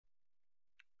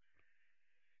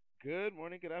Good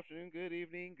morning, good afternoon, good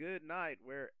evening, good night,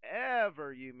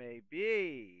 wherever you may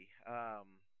be.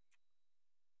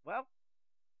 Well,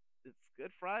 it's Good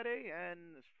Friday, and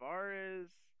as far as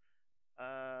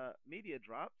media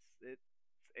drops, it's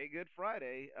a Good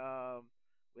Friday.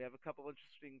 We have a couple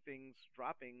interesting things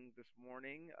dropping this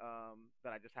morning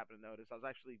that I just happened to notice. I was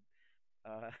actually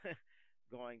uh,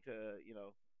 going to,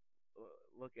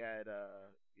 look at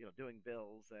doing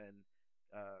bills and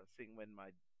seeing when my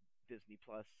Disney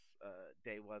Plus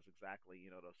day was exactly,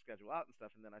 to schedule out and stuff.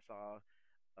 And then I saw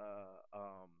uh,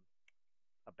 um,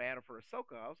 a banner for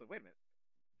Ahsoka. I was like, wait a minute,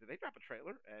 did they drop a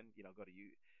trailer? And go to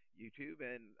YouTube,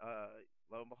 and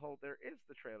lo and behold, there is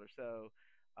the trailer. So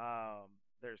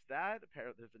there's that.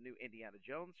 Apparently, there's a new Indiana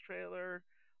Jones trailer.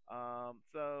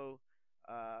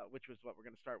 Which was what we're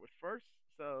going to start with first.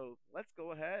 So let's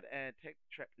go ahead and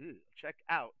check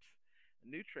out a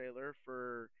new trailer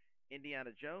for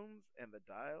Indiana Jones and the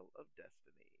Dial of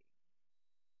Destiny.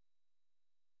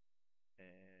 And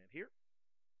here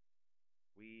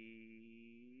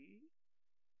we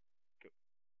go.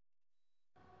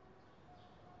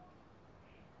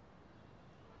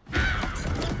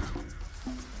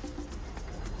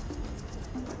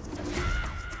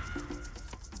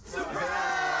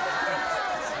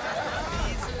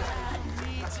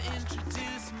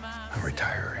 I'm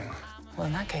retiring. Well,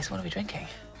 in that case, what are we drinking?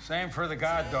 Same for the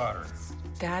goddaughter.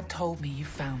 Dad told me you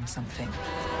found something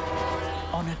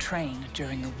on a train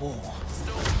during the war.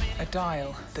 A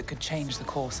dial that could change the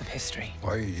course of history.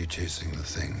 Why are you chasing the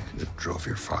thing that drove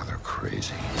your father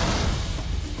crazy?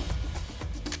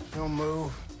 Don't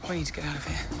move. We need to get out of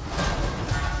here.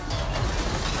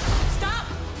 Stop!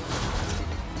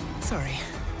 Sorry.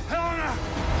 Helena!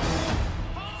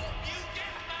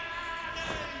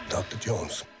 Dr.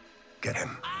 Jones, get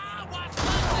him.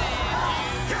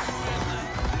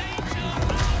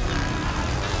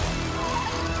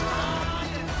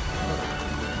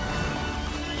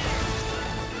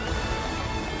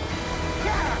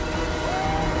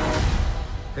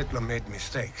 Hitler made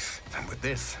mistakes, and with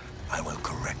this, I will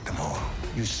correct them all.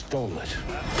 You stole it.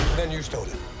 Then you stole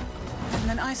it. And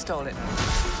then I stole it.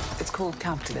 It's called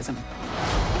capitalism.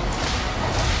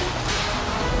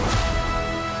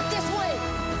 This way!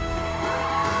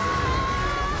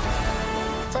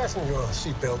 Fasten your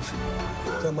seatbelts.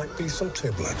 There might be some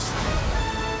turbulence.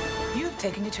 You've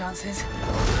taken your chances,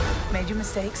 made your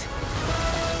mistakes.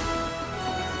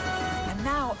 And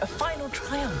now, a final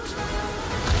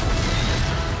triumph.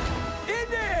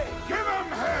 Give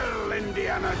him hell,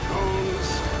 Indiana Jones!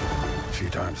 A few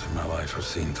times in my life, I've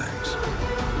seen things.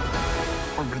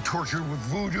 I've been tortured with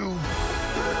voodoo.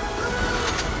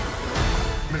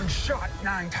 Been shot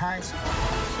 9 times,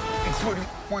 including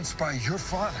once by your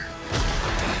father.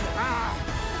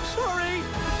 Sorry!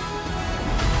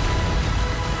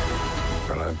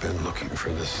 But I've been looking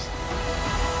for this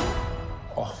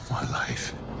all my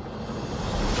life.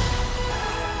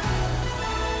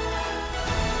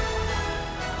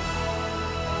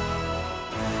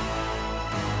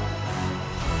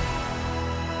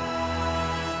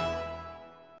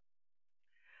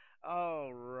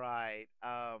 All right.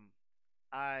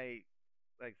 I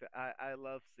like I said, I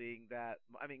love seeing that.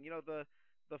 I mean, the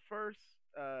first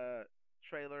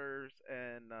trailers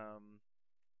and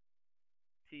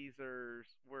teasers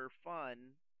were fun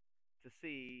to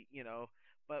see,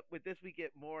 but with this we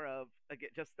get more of again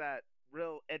just that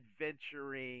real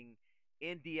adventuring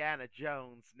Indiana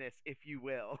Jonesness, if you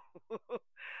will.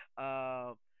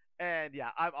 um, and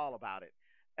yeah, I'm all about it.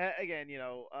 Again,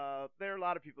 there are a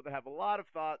lot of people that have a lot of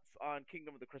thoughts on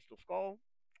Kingdom of the Crystal Skull,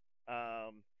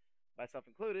 um, myself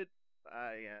included.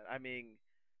 I mean,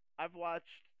 I've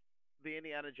watched the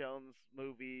Indiana Jones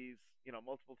movies,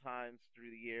 multiple times through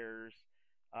the years.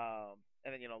 And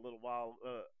then, a little while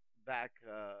back,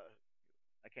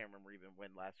 I can't remember even when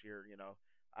last year,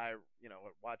 I,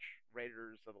 watched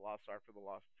Raiders of the Lost Ark for the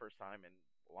first time in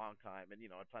a long time. And,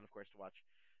 I plan, of course, to watch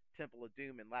Temple of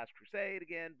Doom and Last Crusade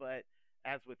again. But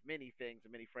as with many things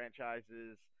and many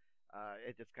franchises,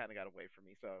 it just kind of got away from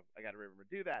me. So I got to remember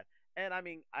to do that. And I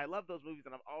mean, I love those movies,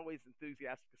 and I'm always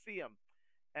enthusiastic to see them.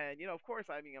 And of course,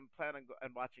 I mean, I'm planning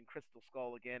on watching Crystal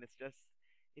Skull again. It's just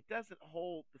it doesn't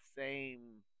hold the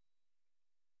same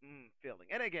feeling.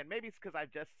 And again, maybe it's because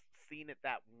I've just seen it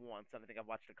that once, and I think I've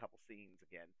watched a couple scenes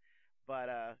again. But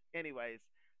anyways,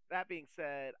 that being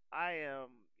said, I am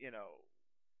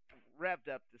revved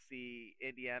up to see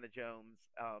Indiana Jones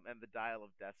and the Dial of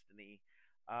Destiny.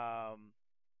 Um,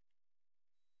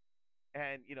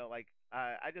 and like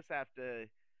I just have to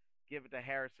give it to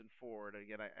Harrison Ford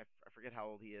again. I forget how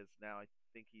old he is now. I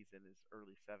think he's in his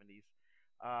early 70s.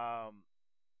 Um,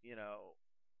 you know,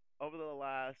 over the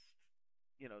last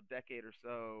decade or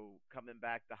so, coming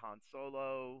back to Han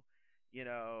Solo, you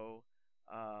know,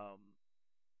 um,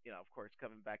 of course,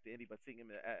 coming back to Indy, but seeing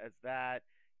him as that,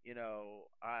 I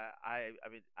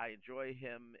mean, I enjoy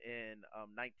him in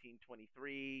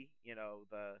 1923.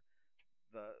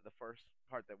 The first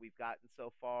part that we've gotten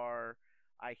so far.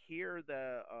 I hear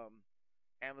the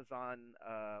Amazon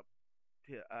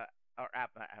to, or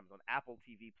Amazon Apple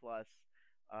TV Plus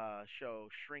show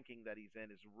Shrinking that he's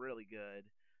in is really good.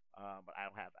 But I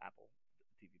don't have Apple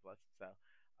TV Plus, so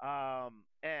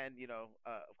and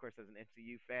of course, as an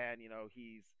MCU fan,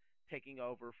 he's taking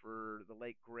over for the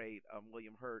late great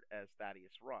William Hurt as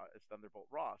Thaddeus Ross, as Thunderbolt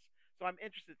Ross. So I'm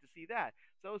interested to see that.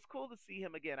 So it's cool to see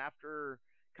him again after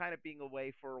kind of being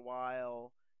away for a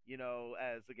while.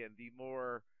 As again the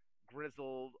more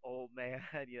grizzled old man.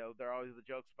 There are always the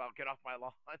jokes about "get off my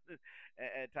lawn"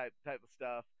 and type of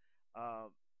stuff.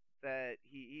 Um, that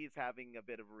he's having a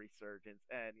bit of a resurgence,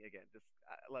 and again, just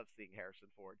I love seeing Harrison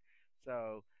Ford.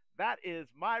 So that is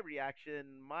my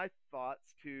reaction, my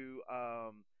thoughts to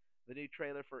the new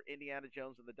trailer for Indiana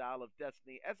Jones and the Dial of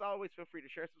Destiny. As always, feel free to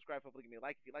share, subscribe, hopefully give me a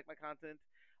like if you like my content.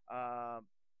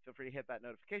 Feel free to hit that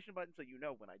notification button so you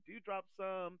know when I do drop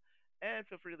some. And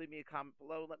feel free to leave me a comment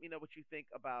below. Let me know what you think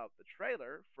about the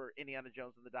trailer for Indiana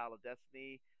Jones and the Dial of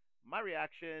Destiny, my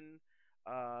reaction,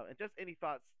 and just any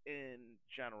thoughts in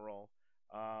general.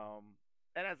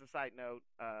 And as a side note,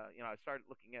 I started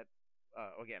looking at,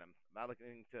 again, I'm not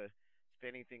looking to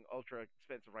spend anything ultra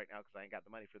expensive right now because I ain't got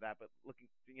the money for that, but looking,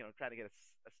 trying to get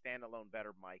a standalone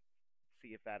better mic,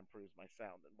 see if that improves my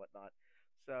sound and whatnot.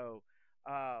 So,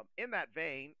 in that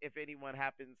vein, if anyone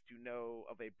happens to know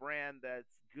of a brand that's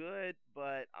good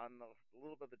but on a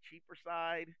little bit of the cheaper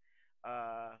side,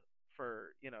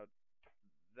 for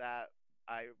that,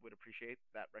 I would appreciate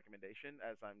that recommendation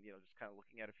as I'm just kind of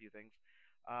looking at a few things.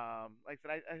 Like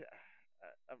I said,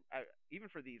 even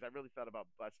for these, I really thought about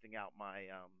busting out my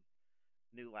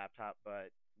new laptop, but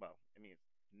well, I mean, it's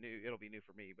new. It'll be new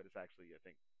for me, but it's actually I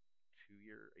think a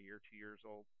year, 2 years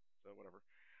old, so whatever.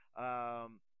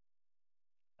 Um,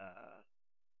 uh,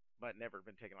 but never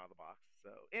been taken out of the box.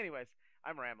 So, anyways,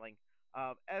 I'm rambling.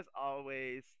 As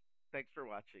always, thanks for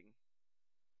watching.